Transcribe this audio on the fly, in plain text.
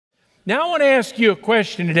Now I want to ask you a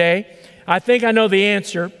question today. I think I know the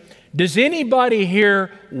answer. Does anybody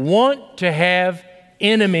here want to have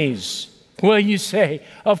enemies? Well, you say,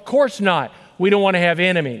 of course not. We don't want to have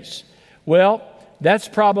enemies. Well, that's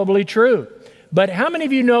probably true. But how many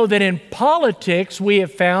of you know that in politics we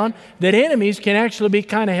have found that enemies can actually be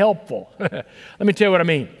kind of helpful? Let me tell you what I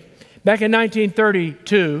mean. Back in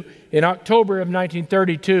 1932, in October of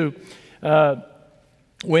 1932,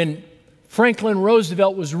 when Franklin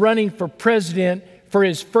Roosevelt was running for president for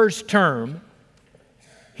his first term,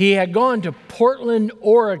 he had gone to Portland,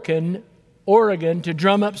 Oregon to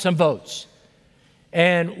drum up some votes.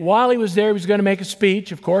 And while he was there, he was going to make a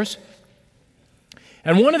speech, of course.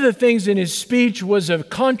 And one of the things in his speech was a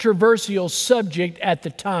controversial subject at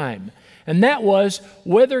the time, and that was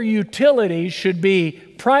whether utilities should be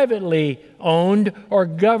privately owned or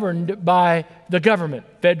governed by the government,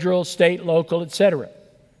 federal, state, local, etc.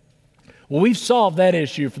 Well, we've solved that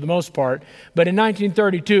issue for the most part, but in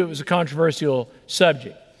 1932 it was a controversial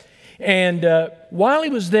subject. And while he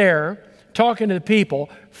was there talking to the people,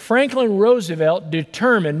 Franklin Roosevelt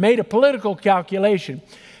made a political calculation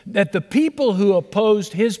that the people who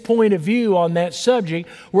opposed his point of view on that subject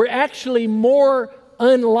were actually more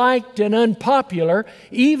unliked and unpopular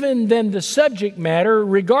even than the subject matter,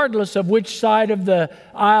 regardless of which side of the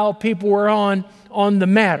aisle people were on the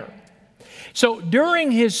matter. So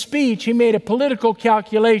during his speech, he made a political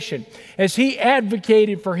calculation as he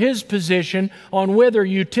advocated for his position on whether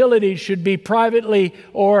utilities should be privately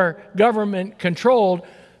or government controlled.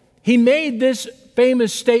 He made this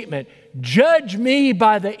famous statement, "Judge me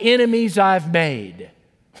by the enemies I've made."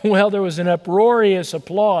 Well, there was an uproarious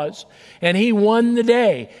applause, and he won the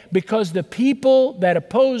day because the people that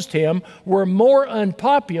opposed him were more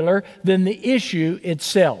unpopular than the issue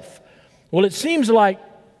itself. Well, it seems like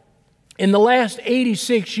in the last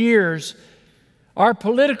 86 years, our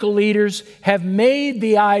political leaders have made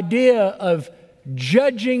the idea of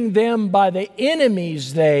judging them by the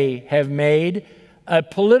enemies they have made a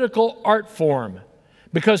political art form.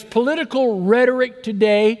 Because political rhetoric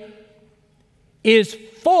today is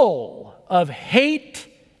full of hate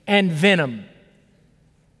and venom.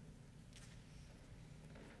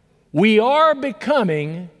 We are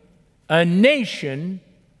becoming a nation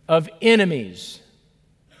of enemies.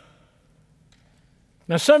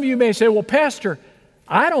 Now, some of you may say, well, Pastor,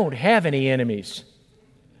 I don't have any enemies.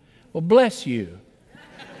 Well, bless you.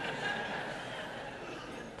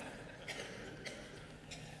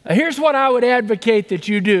 Here's what I would advocate that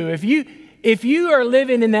you do. If you are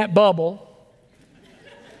living in that bubble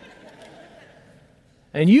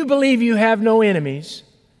and you believe you have no enemies,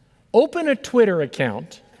 open a Twitter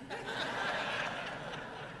account.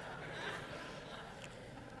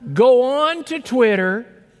 Go on to Twitter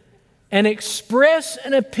and express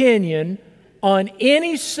an opinion on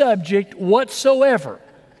any subject whatsoever.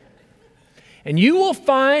 And you will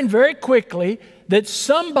find very quickly that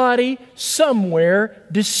somebody somewhere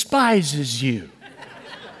despises you.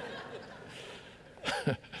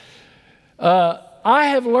 I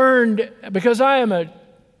have learned, because I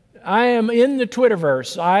am in the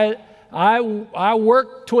Twitterverse. I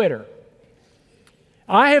work Twitter.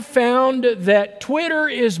 I have found that Twitter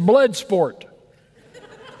is blood sport.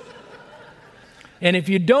 And if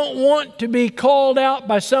you don't want to be called out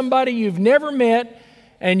by somebody you've never met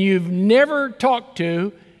and you've never talked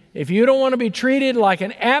to, if you don't want to be treated like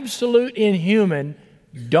an absolute inhuman,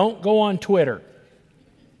 don't go on Twitter.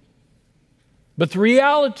 But the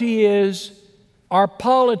reality is, our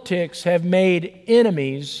politics have made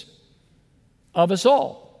enemies of us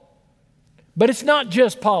all. But it's not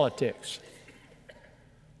just politics.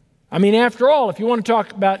 I mean, after all, if you want to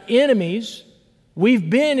talk about enemies, we've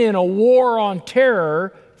been in a war on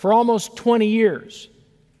terror for almost 20 years.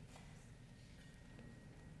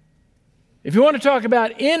 If you want to talk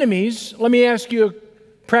about enemies, let me ask you a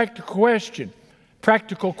practical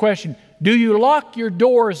question. Do you lock your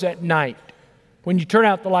doors at night when you turn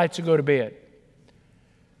out the lights and go to bed?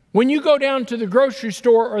 When you go down to the grocery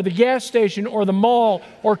store or the gas station or the mall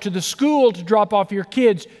or to the school to drop off your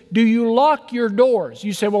kids, do you lock your doors?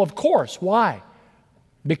 You say, well, of course. Why?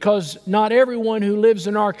 Because not everyone who lives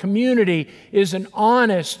in our community is an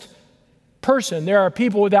honest person. There are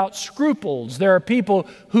people without scruples. There are people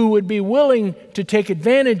who would be willing to take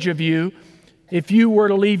advantage of you if you were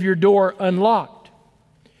to leave your door unlocked.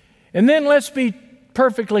 And then let's be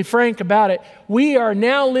perfectly frank about it. We are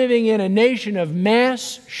now living in a nation of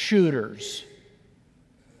mass shooters.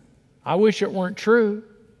 I wish it weren't true.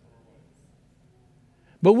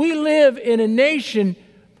 But we live in a nation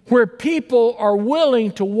where people are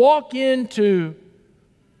willing to walk into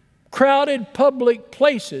crowded public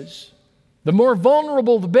places, the more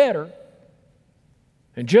vulnerable the better,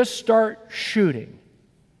 and just start shooting.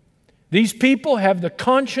 These people have the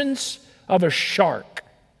conscience of a shark.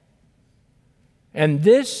 And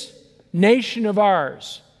this nation of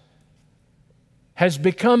ours has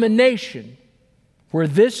become a nation where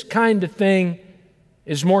this kind of thing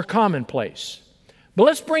is more commonplace. But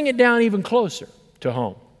let's bring it down even closer to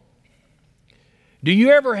home. Do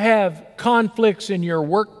you ever have conflicts in your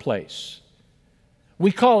workplace?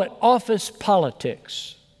 We call it office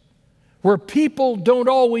politics, where people don't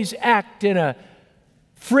always act in a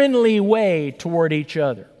friendly way toward each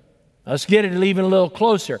other. Let's get it even a little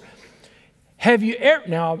closer. Have you ever,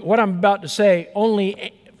 now what I'm about to say,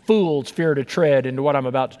 only fools fear to tread into what I'm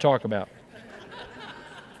about to talk about.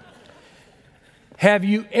 Have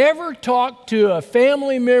you ever talked to a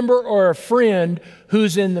family member or a friend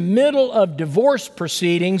who's in the middle of divorce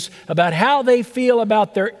proceedings about how they feel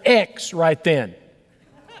about their ex right then?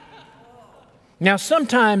 Now,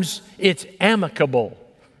 sometimes it's amicable.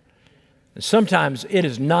 Sometimes it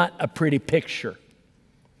is not a pretty picture.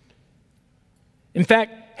 In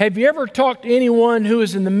fact, have you ever talked to anyone who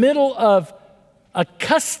is in the middle of a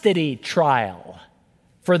custody trial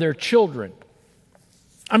for their children?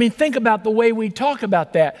 I mean, think about the way we talk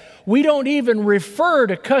about that. We don't even refer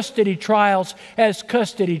to custody trials as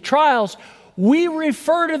custody trials. We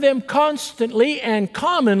refer to them constantly and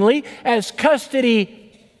commonly as custody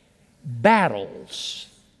battles.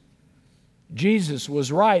 Jesus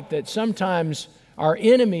was right that sometimes our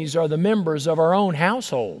enemies are the members of our own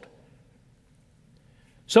household.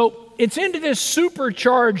 So it's into this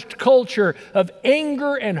supercharged culture of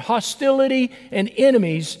anger and hostility and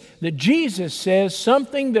enemies that Jesus says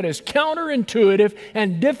something that is counterintuitive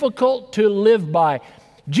and difficult to live by.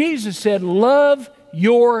 Jesus said, love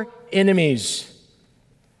your enemies.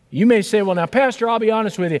 You may say, well, now, Pastor, I'll be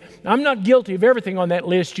honest with you. I'm not guilty of everything on that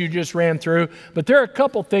list you just ran through, but there are a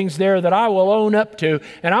couple things there that I will own up to,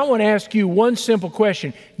 and I want to ask you one simple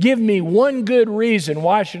question. Give me one good reason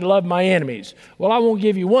why I should love my enemies. Well, I won't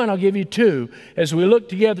give you one, I'll give you two. As we look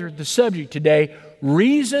together at the subject today,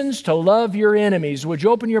 reasons to love your enemies. Would you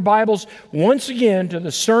open your Bibles once again to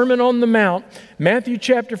the Sermon on the Mount, Matthew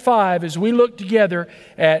chapter 5, as we look together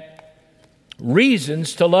at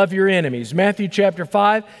reasons to love your enemies. Matthew chapter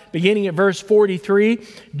 5, beginning at verse 43.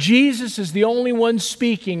 Jesus is the only one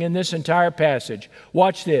speaking in this entire passage.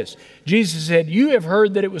 Watch this. Jesus said, you have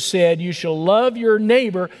heard that it was said, you shall love your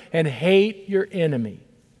neighbor and hate your enemy.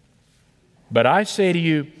 But I say to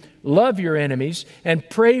you, love your enemies and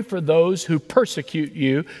pray for those who persecute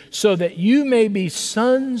you, so that you may be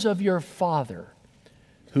sons of your Father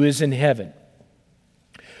who is in heaven.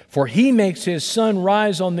 For he makes his sun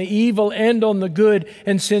rise on the evil and on the good,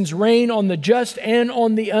 and sends rain on the just and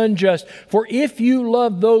on the unjust. For if you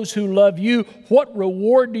love those who love you, what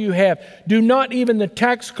reward do you have? Do not even the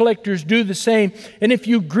tax collectors do the same? And if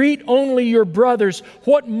you greet only your brothers,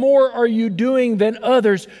 what more are you doing than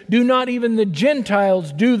others? Do not even the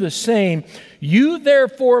Gentiles do the same? You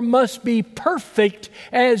therefore must be perfect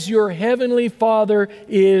as your heavenly Father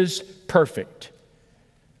is perfect.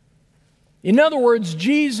 In other words,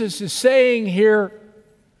 Jesus is saying here,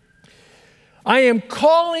 I am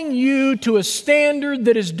calling you to a standard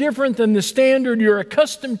that is different than the standard you're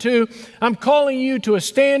accustomed to. I'm calling you to a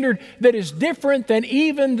standard that is different than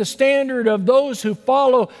even the standard of those who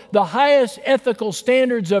follow the highest ethical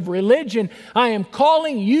standards of religion. I am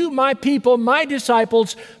calling you, my people, my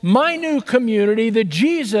disciples, my new community, the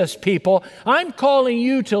Jesus people. I'm calling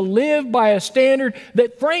you to live by a standard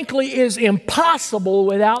that frankly is impossible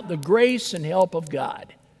without the grace and help of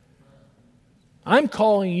God. I'm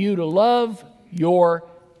calling you to love your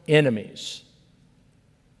enemies.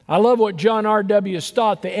 I love what John R.W.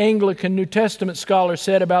 Stott, the Anglican New Testament scholar,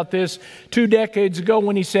 said about this 2 decades ago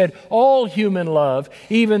when he said, all human love,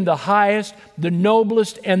 even the highest, the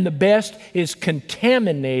noblest, and the best, is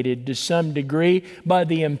contaminated to some degree by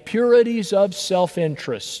the impurities of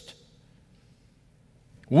self-interest.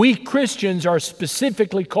 We Christians are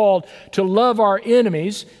specifically called to love our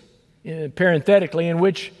enemies, parenthetically, in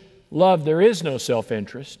which love there is no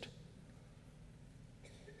self-interest.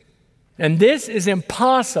 And this is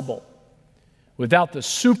impossible without the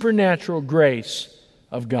supernatural grace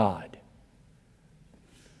of God.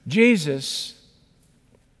 Jesus,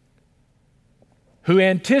 who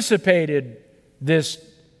anticipated this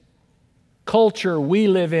culture we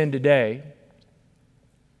live in today,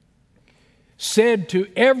 said to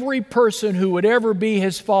every person who would ever be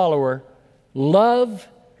his follower, love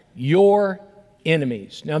your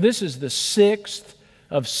enemies. Now, this is the 6th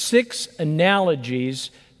of 6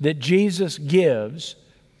 analogies that Jesus gives,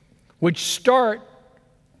 which start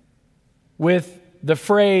with the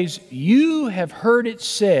phrase, you have heard it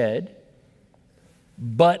said,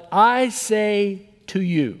 But I say to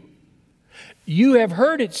you, you have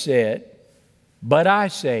heard it said, but I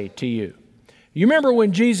say to you. You remember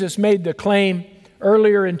when Jesus made the claim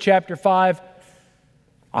earlier in chapter 5,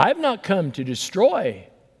 I've not come to destroy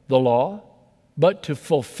the law, but to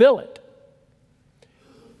fulfill it.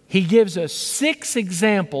 He gives us 6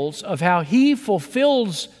 examples of how he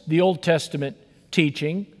fulfills the Old Testament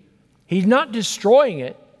teaching. He's not destroying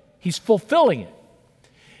it, he's fulfilling it.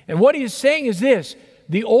 And what he is saying is this: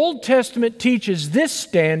 the Old Testament teaches this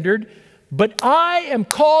standard, but I am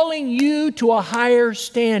calling you to a higher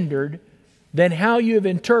standard than how you have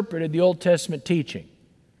interpreted the Old Testament teaching.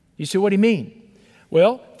 You see, what do you mean?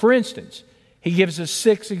 Well, for instance, he gives us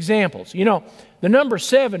 6 examples. You know, the number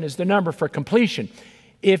 7 is the number for completion.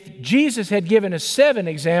 If Jesus had given us 7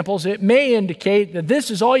 examples, it may indicate that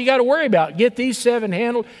this is all you got to worry about. Get these 7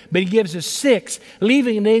 handled, but he gives us 6,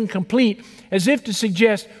 leaving it incomplete, as if to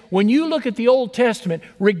suggest when you look at the Old Testament,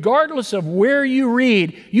 regardless of where you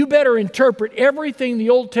read, you better interpret everything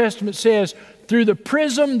the Old Testament says through the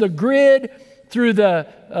prism, the grid, through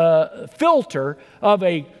the filter of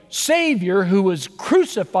a Savior who was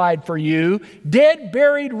crucified for you, dead,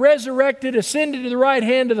 buried, resurrected, ascended to the right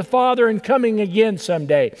hand of the Father, and coming again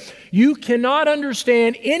someday. You cannot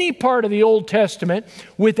understand any part of the Old Testament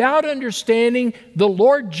without understanding the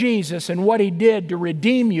Lord Jesus and what He did to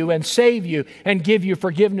redeem you and save you and give you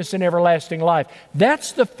forgiveness and everlasting life.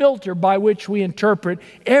 That's the filter by which we interpret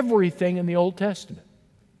everything in the Old Testament.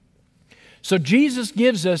 So Jesus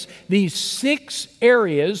gives us these 6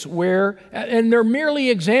 areas where, and they're merely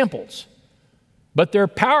examples, but they're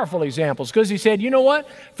powerful examples, because he said, you know what?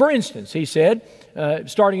 For instance, he said,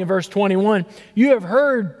 starting in verse 21, you have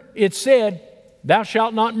heard it said, thou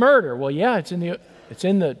shalt not murder. Well, yeah, it's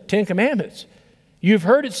in the 10 Commandments. You've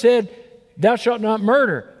heard it said, thou shalt not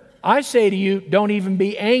murder. I say to you, don't even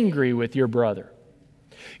be angry with your brother.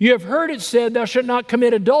 You have heard it said, thou shalt not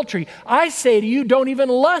commit adultery. I say to you, don't even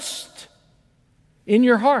lust in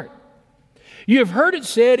your heart. You have heard it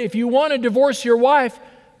said, if you want to divorce your wife,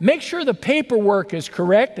 make sure the paperwork is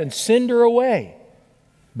correct and send her away.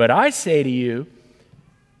 But I say to you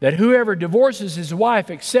that whoever divorces his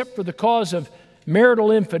wife except for the cause of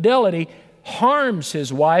marital infidelity harms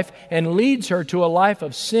his wife and leads her to a life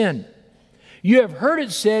of sin. You have heard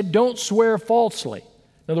it said, don't swear falsely.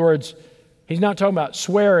 In other words, he's not talking about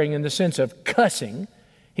swearing in the sense of cussing.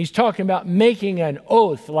 He's talking about making an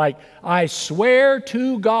oath, like, I swear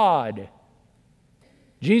to God.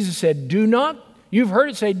 Jesus said, you've heard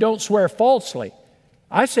it say, don't swear falsely.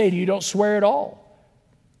 I say to you, don't swear at all.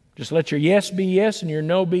 Just let your yes be yes and your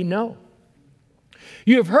no be no.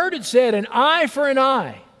 You have heard it said, an eye for an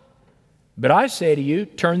eye. But I say to you,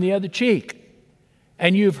 turn the other cheek.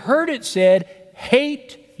 And you've heard it said,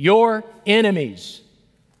 hate your enemies.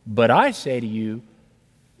 But I say to you,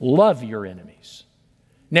 love your enemies.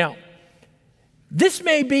 Now, this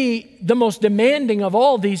may be the most demanding of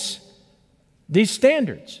all these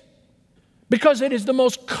standards, because it is the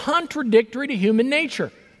most contradictory to human nature.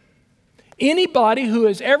 Anybody who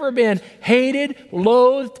has ever been hated,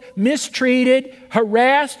 loathed, mistreated,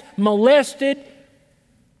 harassed, molested,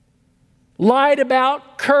 lied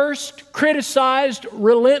about, cursed, criticized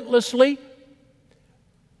relentlessly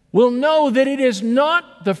will know that it is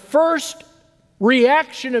not the first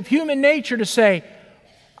reaction of human nature to say,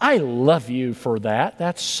 I love you for that.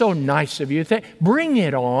 That's so nice of you. Bring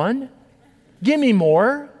it on. Give me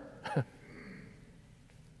more.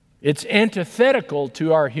 It's antithetical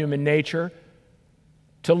to our human nature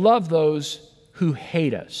to love those who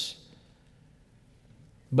hate us.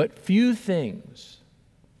 But few things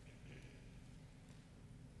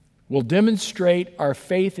will demonstrate our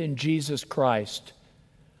faith in Jesus Christ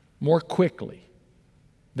more quickly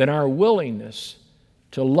than our willingness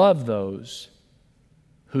to love those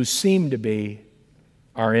who seem to be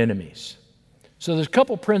our enemies. So there's a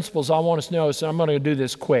couple principles I want us to know, so I'm going to do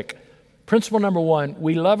this quick. Principle number 1,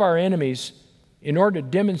 we love our enemies in order to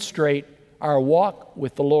demonstrate our walk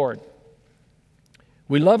with the Lord.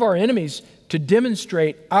 We love our enemies to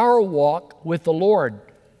demonstrate our walk with the Lord.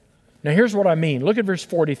 Now here's what I mean. Look at verse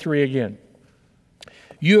 43 again.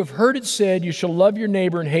 You have heard it said, you shall love your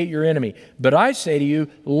neighbor and hate your enemy. But I say to you,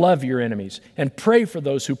 love your enemies and pray for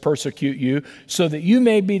those who persecute you, so that you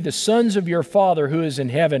may be the sons of your Father who is in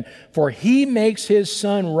heaven. For He makes His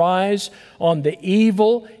sun rise on the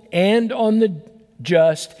evil and on the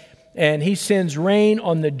just, and He sends rain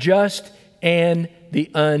on the just and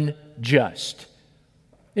the unjust.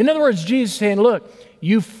 In other words, Jesus is saying, look,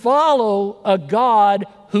 you follow a God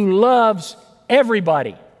who loves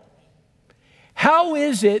everybody. How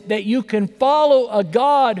is it that you can follow a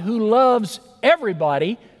God who loves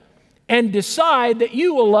everybody and decide that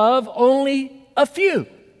you will love only a few?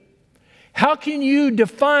 How can you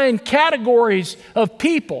define categories of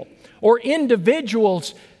people or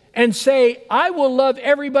individuals and say, I will love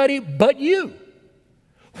everybody but you,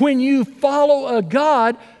 when you follow a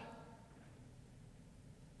God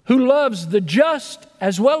who loves the just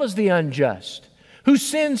as well as the unjust, who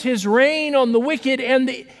sends His rain on the wicked and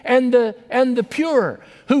the pure,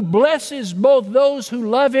 who blesses both those who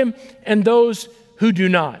love Him and those who do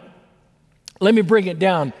not? Let me bring it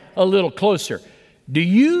down a little closer. Do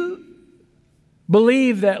you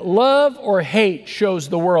believe that love or hate shows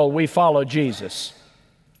the world we follow Jesus?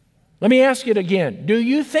 Let me ask it again. Do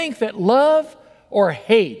you think that love or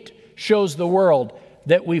hate shows the world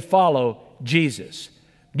that we follow Jesus?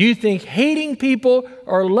 Do you think hating people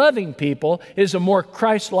or loving people is a more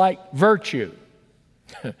Christ-like virtue?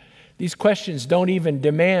 These questions don't even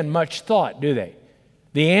demand much thought, do they?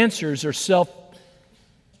 The answers are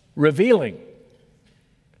self-revealing.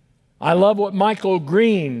 I love what Michael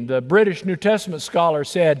Green, the British New Testament scholar,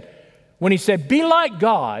 said when he said, "Be like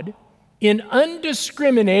God in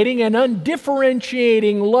undiscriminating and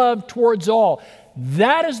undifferentiating love towards all.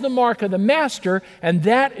 That is the mark of the master, and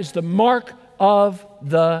that is the mark of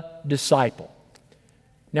the disciple."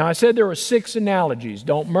 Now, I said there were 6 analogies.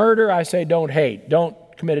 Don't murder, I say don't hate. Don't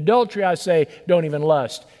commit adultery, I say don't even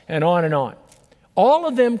lust, and on and on. All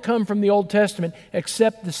of them come from the Old Testament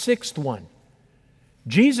except the 6th one.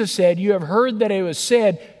 Jesus said, "You have heard that it was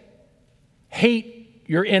said, hate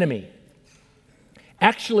your enemy."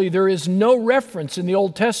 Actually, there is no reference in the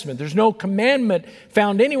Old Testament. There's no commandment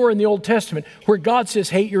found anywhere in the Old Testament where God says,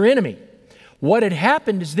 hate your enemy. What had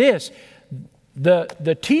happened is this.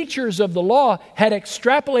 The teachers of the law had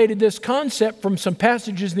extrapolated this concept from some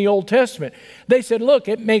passages in the Old Testament. They said, look,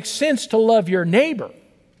 it makes sense to love your neighbor.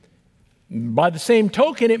 By the same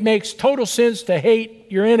token, it makes total sense to hate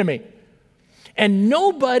your enemy. And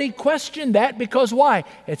nobody questioned that, because why?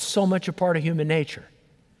 It's so much a part of human nature.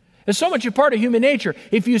 It's so much a part of human nature.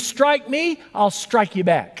 If you strike me, I'll strike you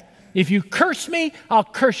back. If you curse me, I'll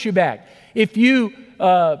curse you back. If you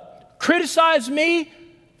criticize me,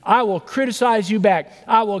 I will criticize you back.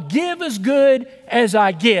 I will give as good as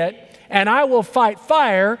I get, and I will fight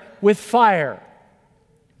fire with fire.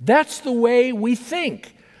 That's the way we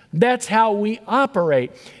think. That's how we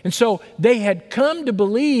operate. And so they had come to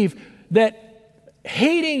believe that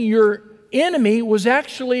hating your enemy was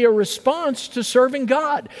actually a response to serving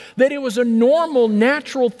God. That it was a normal,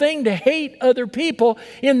 natural thing to hate other people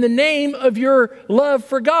in the name of your love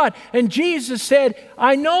for God. And Jesus said,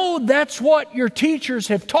 I know that's what your teachers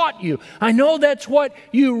have taught you. I know that's what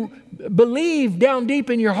you believe down deep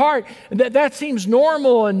in your heart. That seems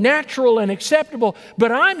normal and natural and acceptable.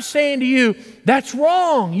 But I'm saying to you, that's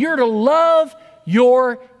wrong. You're to love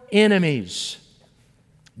your enemies.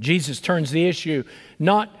 Jesus turns the issue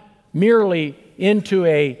not merely into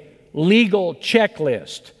a legal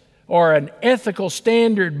checklist or an ethical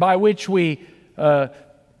standard by which we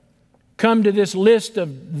come to this list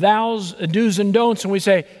of do's and don'ts, and we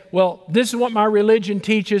say, well, this is what my religion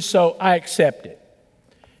teaches, so I accept it.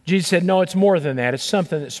 Jesus said, no, it's more than that. It's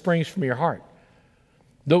something that springs from your heart.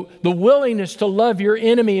 The willingness to love your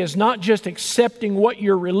enemy is not just accepting what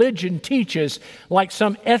your religion teaches like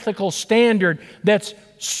some ethical standard that's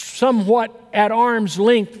somewhat at arm's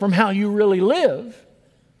length from how you really live,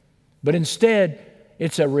 but instead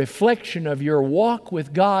it's a reflection of your walk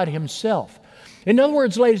with God Himself. In other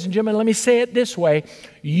words, ladies and gentlemen, let me say it this way.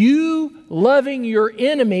 You loving your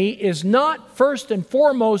enemy is not first and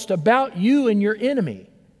foremost about you and your enemy.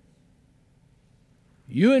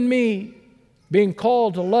 You and me being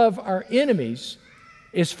called to love our enemies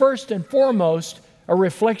is first and foremost a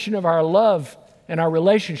reflection of our love and our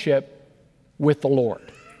relationship with the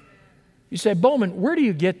Lord. You say, Bowman, where do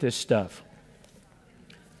you get this stuff?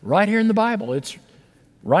 Right here in the Bible. It's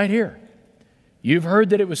right here. You've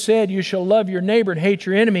heard that it was said, you shall love your neighbor and hate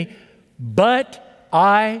your enemy, but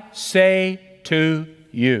I say to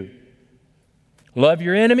you, love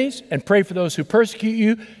your enemies and pray for those who persecute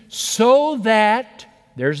you, so that,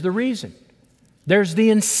 there's the reason. There's the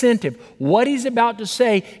incentive. What he's about to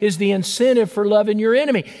say is the incentive for loving your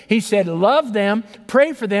enemy. He said, love them,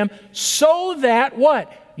 pray for them, so that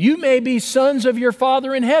what? You may be sons of your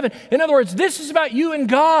Father in heaven. In other words, this is about you and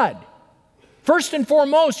God. First and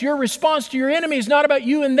foremost, your response to your enemy is not about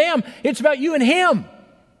you and them. It's about you and Him.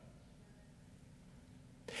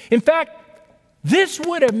 In fact, this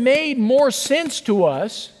would have made more sense to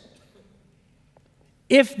us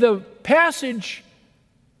if the passage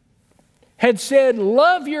had said,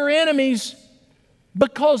 love your enemies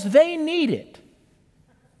because they need it.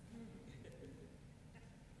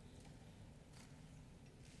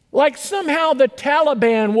 Like somehow the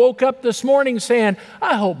Taliban woke up this morning saying,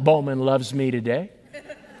 I hope Bowman loves me today.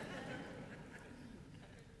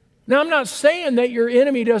 Now, I'm not saying that your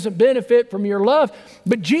enemy doesn't benefit from your love,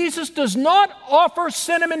 but Jesus does not offer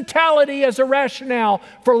sentimentality as a rationale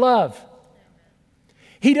for love.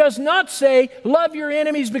 He does not say, love your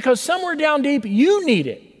enemies because somewhere down deep you need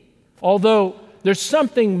it. Although there's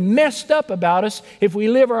something messed up about us if we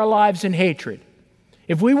live our lives in hatred.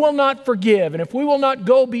 If we will not forgive and if we will not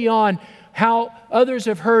go beyond how others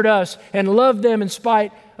have hurt us and love them in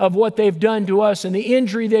spite of what they've done to us and the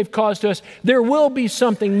injury they've caused to us, there will be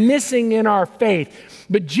something missing in our faith.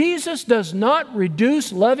 But Jesus does not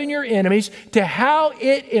reduce loving your enemies to how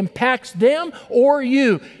it impacts them or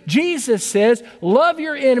you. Jesus says, love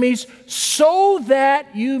your enemies so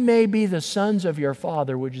that you may be the sons of your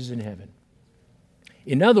Father which is in heaven.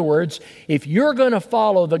 In other words, if you're going to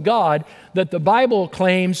follow the God that the Bible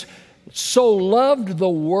claims so loved the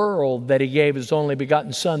world that He gave His only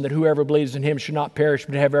begotten Son, that whoever believes in Him should not perish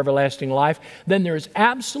but have everlasting life, then there is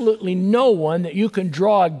absolutely no one that you can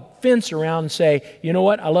draw a fence around and say, you know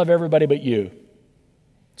what, I love everybody but you.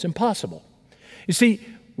 It's impossible. You see,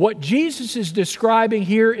 what Jesus is describing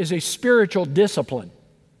here is a spiritual discipline.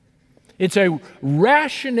 It's a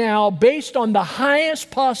rationale based on the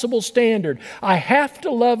highest possible standard. I have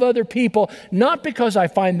to love other people, not because I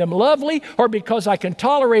find them lovely or because I can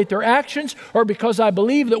tolerate their actions or because I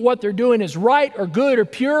believe that what they're doing is right or good or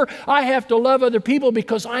pure. I have to love other people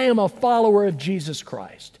because I am a follower of Jesus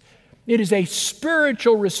Christ. It is a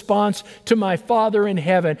spiritual response to my Father in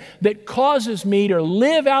heaven that causes me to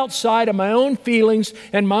live outside of my own feelings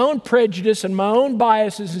and my own prejudice and my own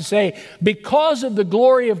biases and say, because of the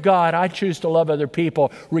glory of God, I choose to love other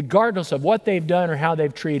people regardless of what they've done or how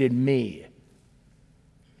they've treated me.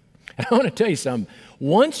 And I want to tell you something.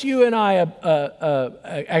 Once you and I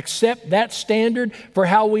accept that standard for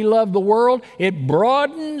how we love the world, it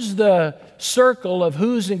broadens the circle of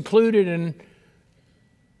who's included in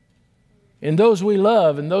those we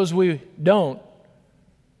love and those we don't,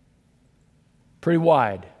 pretty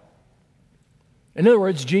wide. In other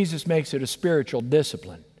words, Jesus makes it a spiritual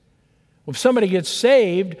discipline. If somebody gets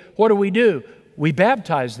saved, what do? We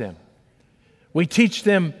baptize them. We teach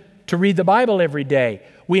them to read the Bible every day.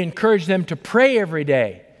 We encourage them to pray every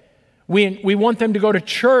day. We want them to go to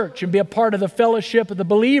church and be a part of the fellowship of the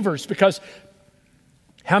believers, because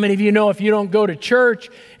how many of you know if you don't go to church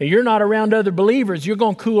and you're not around other believers, you're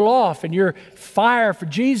going to cool off and your fire for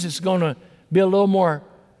Jesus is going to be a little more,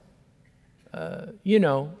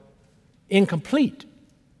 incomplete.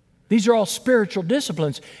 These are all spiritual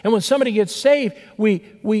disciplines. And when somebody gets saved, we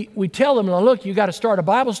tell them, look, you got to start a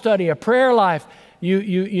Bible study, a prayer life.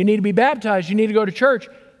 You need to be baptized. You need to go to church.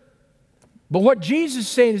 But what Jesus is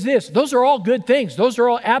saying is this. Those are all good things. Those are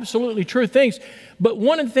all absolutely true things. But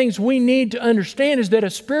one of the things we need to understand is that a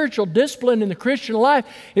spiritual discipline in the Christian life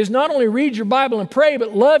is not only read your Bible and pray,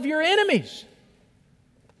 but love your enemies.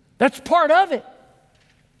 That's part of it.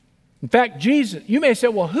 In fact, Jesus, you may say,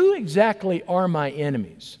 well, who exactly are my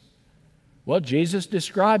enemies? Well, Jesus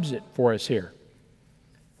describes it for us here.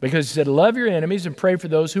 Because He said, love your enemies and pray for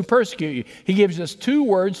those who persecute you. He gives us two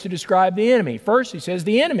words to describe the enemy. First, He says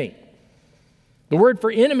the enemy. The word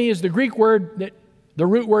for enemy is the Greek word the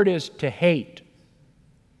root word is to hate.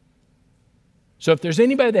 So if there's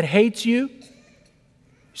anybody that hates you, you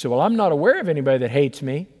say, well, I'm not aware of anybody that hates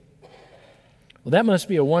me. Well, that must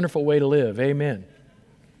be a wonderful way to live. Amen.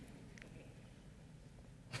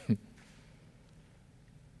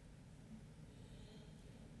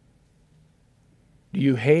 Do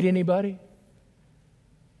you hate anybody?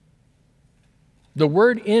 The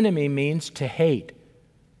word enemy means to hate.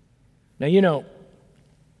 Now,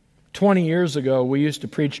 20 years ago, we used to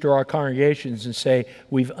preach to our congregations and say,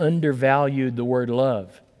 we've undervalued the word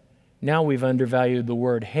love. Now we've undervalued the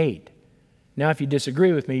word hate. Now, if you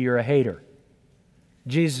disagree with me, you're a hater.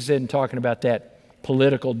 Jesus isn't talking about that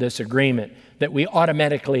political disagreement that we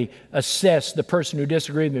automatically assess the person who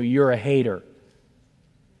disagrees with me, you're a hater.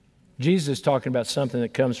 Jesus is talking about something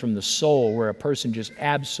that comes from the soul, where a person just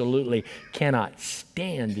absolutely cannot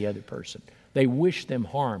stand the other person. They wish them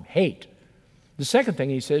harm, hate. The second thing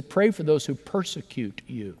He says, pray for those who persecute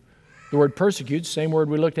you. The word persecute, same word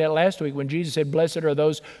we looked at last week when Jesus said, blessed are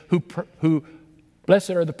those blessed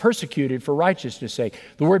are the persecuted for righteousness' sake.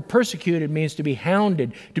 The word persecuted means to be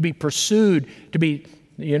hounded, to be pursued, to be,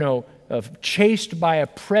 chased by a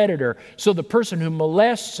predator. So the person who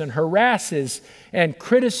molests and harasses and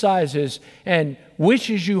criticizes and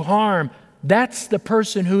wishes you harm, that's the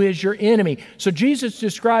person who is your enemy. So Jesus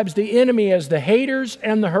describes the enemy as the haters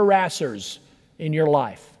and the harassers in your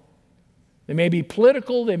life. They may be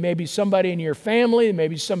political, they may be somebody in your family, they may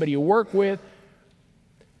be somebody you work with.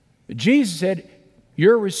 But Jesus said,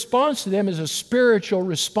 your response to them is a spiritual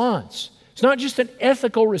response. It's not just an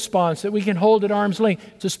ethical response that we can hold at arm's length.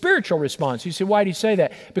 It's a spiritual response. You say, why did he say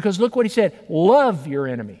that? Because look what he said, love your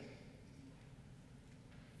enemy.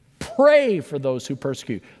 Pray for those who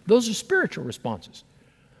persecute. Those are spiritual responses.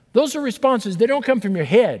 Those are responses, they don't come from your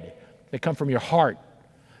head, they come from your heart.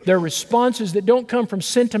 They're responses that don't come from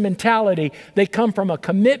sentimentality, they come from a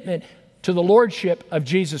commitment to the lordship of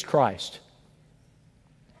Jesus Christ.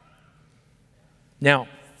 Now,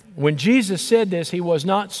 when Jesus said this, he was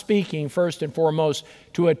not speaking first and foremost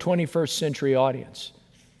to a 21st century audience.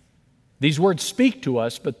 These words speak to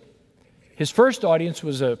us, but his first audience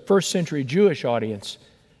was a first century Jewish audience.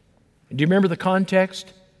 Do you remember the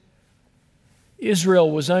context? Israel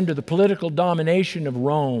was under the political domination of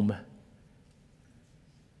Rome.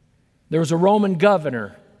 There was a Roman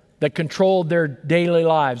governor that controlled their daily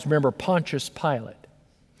lives. Remember Pontius Pilate.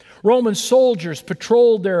 Roman soldiers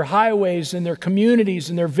patrolled their highways and their communities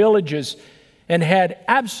and their villages and had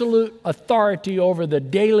absolute authority over the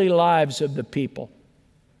daily lives of the people.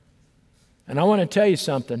 And I want to tell you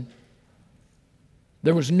something.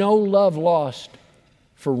 There was no love lost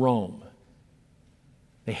for Rome.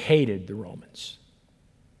 They hated the Romans.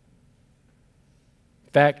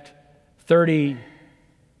 In fact,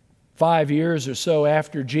 35 years or so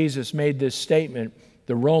after Jesus made this statement,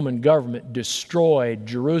 the Roman government destroyed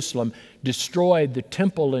Jerusalem, destroyed the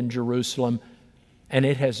temple in Jerusalem, and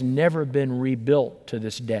it has never been rebuilt to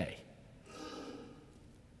this day.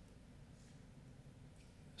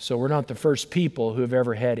 So we're not the first people who have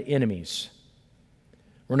ever had enemies.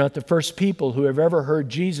 We're not the first people who have ever heard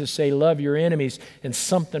Jesus say, love your enemies, and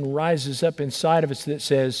something rises up inside of us that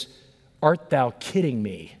says, art thou kidding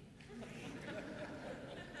me?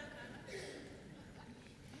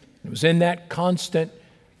 It was in that constant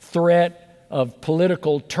threat of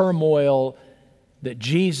political turmoil that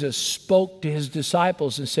Jesus spoke to his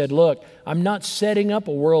disciples and said, look, I'm not setting up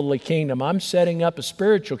a worldly kingdom. I'm setting up a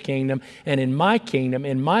spiritual kingdom. And in my kingdom,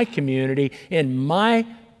 in my community, in my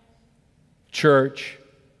church,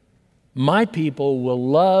 my people will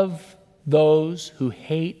love those who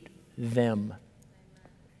hate them.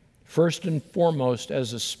 First and foremost,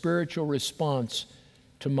 as a spiritual response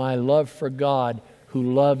to my love for God,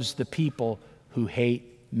 who loves the people who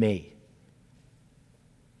hate me.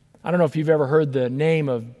 I don't know if you've ever heard the name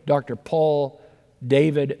of Dr. Paul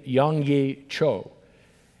David Yonggi Cho.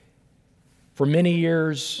 For many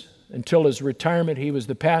years, until his retirement, he was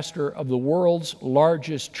the pastor of the world's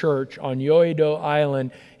largest church on Yeouido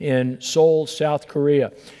Island in Seoul, South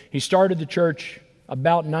Korea. He started the church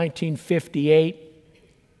about 1958,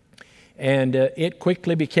 and it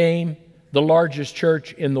quickly became the largest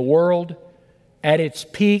church in the world. At its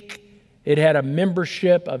peak, it had a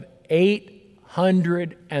membership of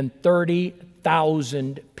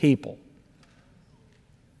 830,000 people.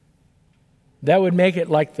 That would make it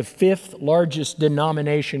like the 5th largest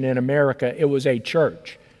denomination in America. It was a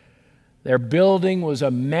church. Their building was a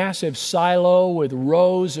massive silo with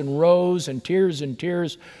rows and rows and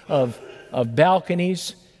tiers of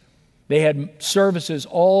balconies. They had services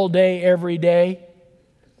all day, every day,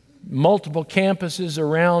 multiple campuses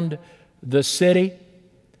around the city,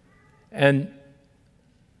 and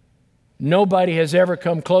nobody has ever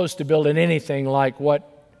come close to building anything like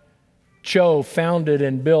what Cho founded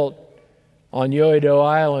and built on Yeouido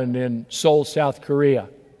Island in Seoul, South Korea.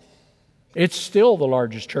 It's still the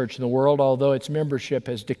largest church in the world, although its membership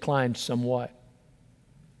has declined somewhat.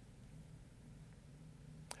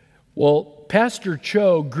 Well, Pastor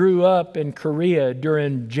Cho grew up in Korea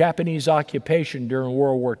during Japanese occupation during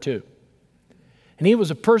World War II. And he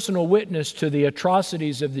was a personal witness to the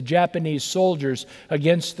atrocities of the Japanese soldiers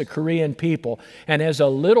against the Korean people. And as a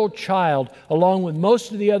little child, along with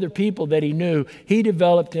most of the other people that he knew, he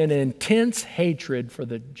developed an intense hatred for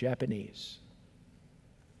the Japanese.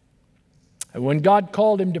 And when God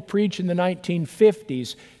called him to preach in the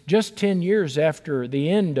 1950s, just 10 years after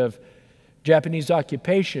the end of Japanese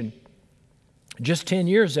occupation, just 10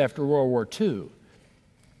 years after World War II,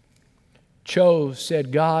 Cho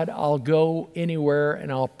said, God, I'll go anywhere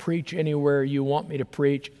and I'll preach anywhere you want me to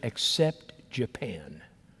preach except Japan.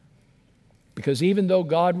 Because even though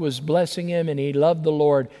God was blessing him and he loved the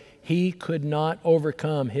Lord, he could not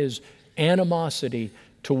overcome his animosity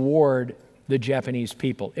toward the Japanese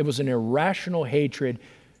people. It was an irrational hatred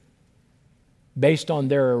based on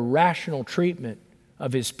their irrational treatment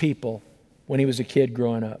of his people when he was a kid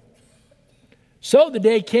growing up. So the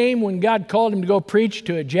day came when God called him to go preach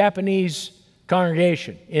to a Japanese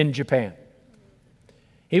congregation in Japan.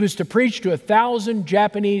 He was to preach to 1,000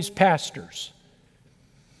 Japanese pastors.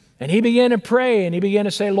 And he began to pray, and he began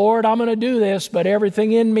to say, Lord, I'm going to do this, but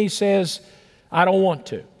everything in me says I don't want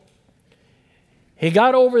to. He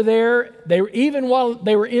got over there, even while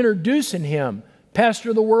they were introducing him,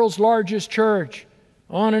 pastor of the world's largest church,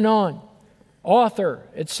 on and on, author,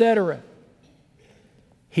 etc.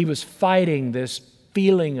 He was fighting this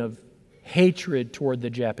feeling of hatred toward the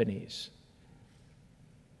Japanese.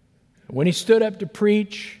 When he stood up to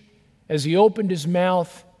preach, as he opened his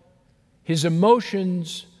mouth, his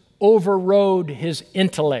emotions overrode his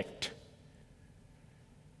intellect.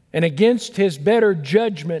 And against his better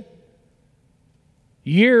judgment,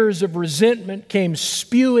 years of resentment came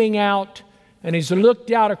spewing out. And as he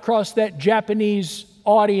looked out across that Japanese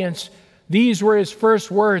audience, these were his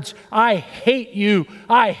first words: I hate you,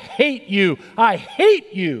 I hate you, I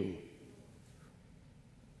hate you.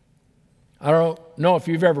 I don't know if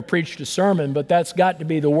you've ever preached a sermon, but that's got to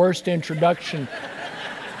be the worst introduction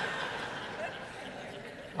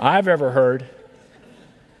I've ever heard.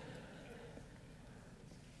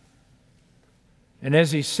 And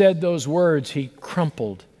as he said those words, he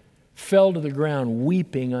crumpled, fell to the ground,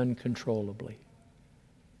 weeping uncontrollably.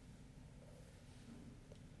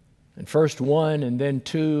 And first one, and then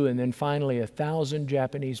two, and then finally 1,000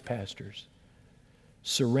 Japanese pastors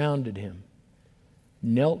surrounded him,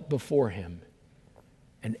 knelt before him,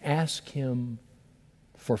 and asked him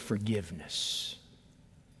for forgiveness.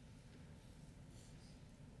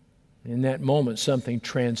 In that moment, something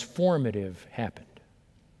transformative happened.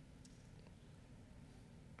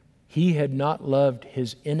 He had not loved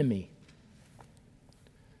his enemy,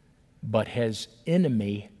 but his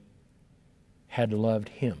enemy had loved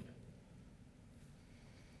him.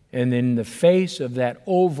 And in the face of that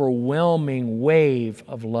overwhelming wave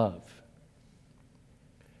of love,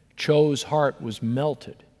 Cho's heart was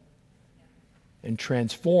melted and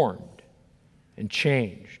transformed and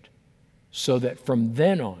changed, so that from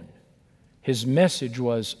then on, his message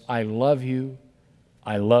was, I love you,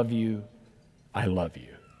 I love you, I love you.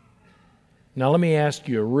 Now let me ask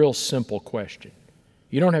you a real simple question.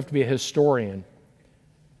 You don't have to be a historian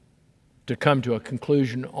to come to a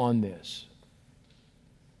conclusion on this.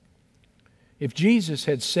 If Jesus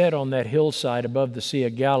had said on that hillside above the Sea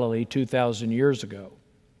of Galilee 2,000 years ago,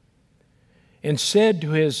 and said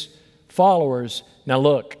to his followers, now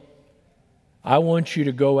look, I want you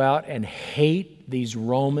to go out and hate these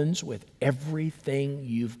Romans with everything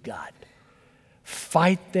you've got.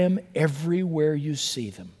 Fight them everywhere you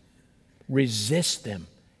see them. Resist them.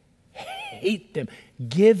 Hate them.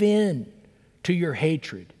 Give in to your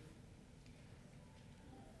hatred.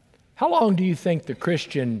 How long do you think the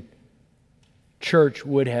Christian church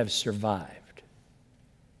would have survived?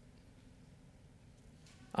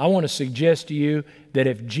 I want to suggest to you that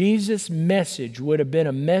if Jesus' message would have been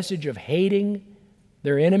a message of hating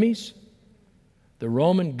their enemies, the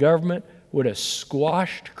Roman government would have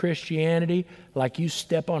squashed Christianity like you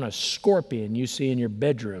step on a scorpion you see in your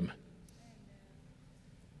bedroom.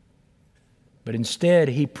 But instead,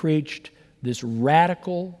 he preached this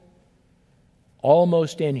radical,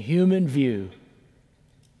 almost inhuman view: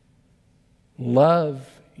 love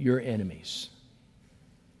your enemies.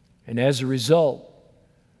 And as a result,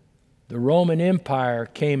 the Roman Empire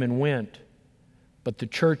came and went, but the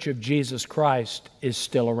Church of Jesus Christ is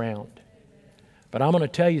still around. But I'm going to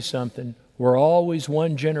tell you something. We're always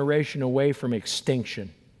one generation away from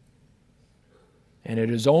extinction. And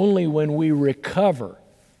it is only when we recover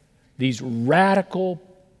these radical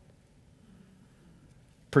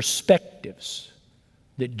perspectives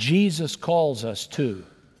that Jesus calls us to.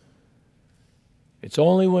 It's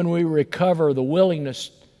only when we recover the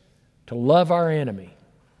willingness to love our enemy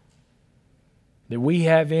that we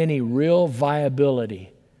have any real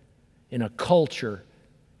viability in a culture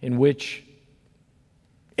in which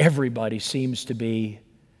everybody seems to be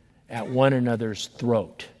at one another's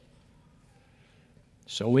throat.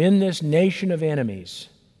 So in this nation of enemies,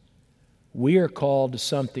 we are called to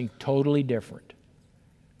something totally different,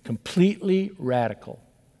 completely radical.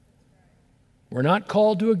 We're not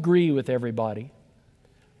called to agree with everybody.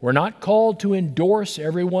 We're not called to endorse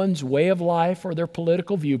everyone's way of life or their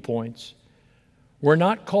political viewpoints. We're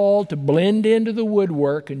not called to blend into the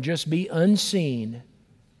woodwork and just be unseen.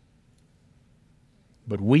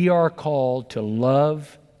 But we are called to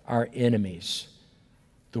love our enemies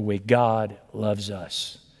the way God loves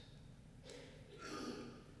us.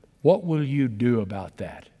 What will you do about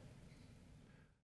that?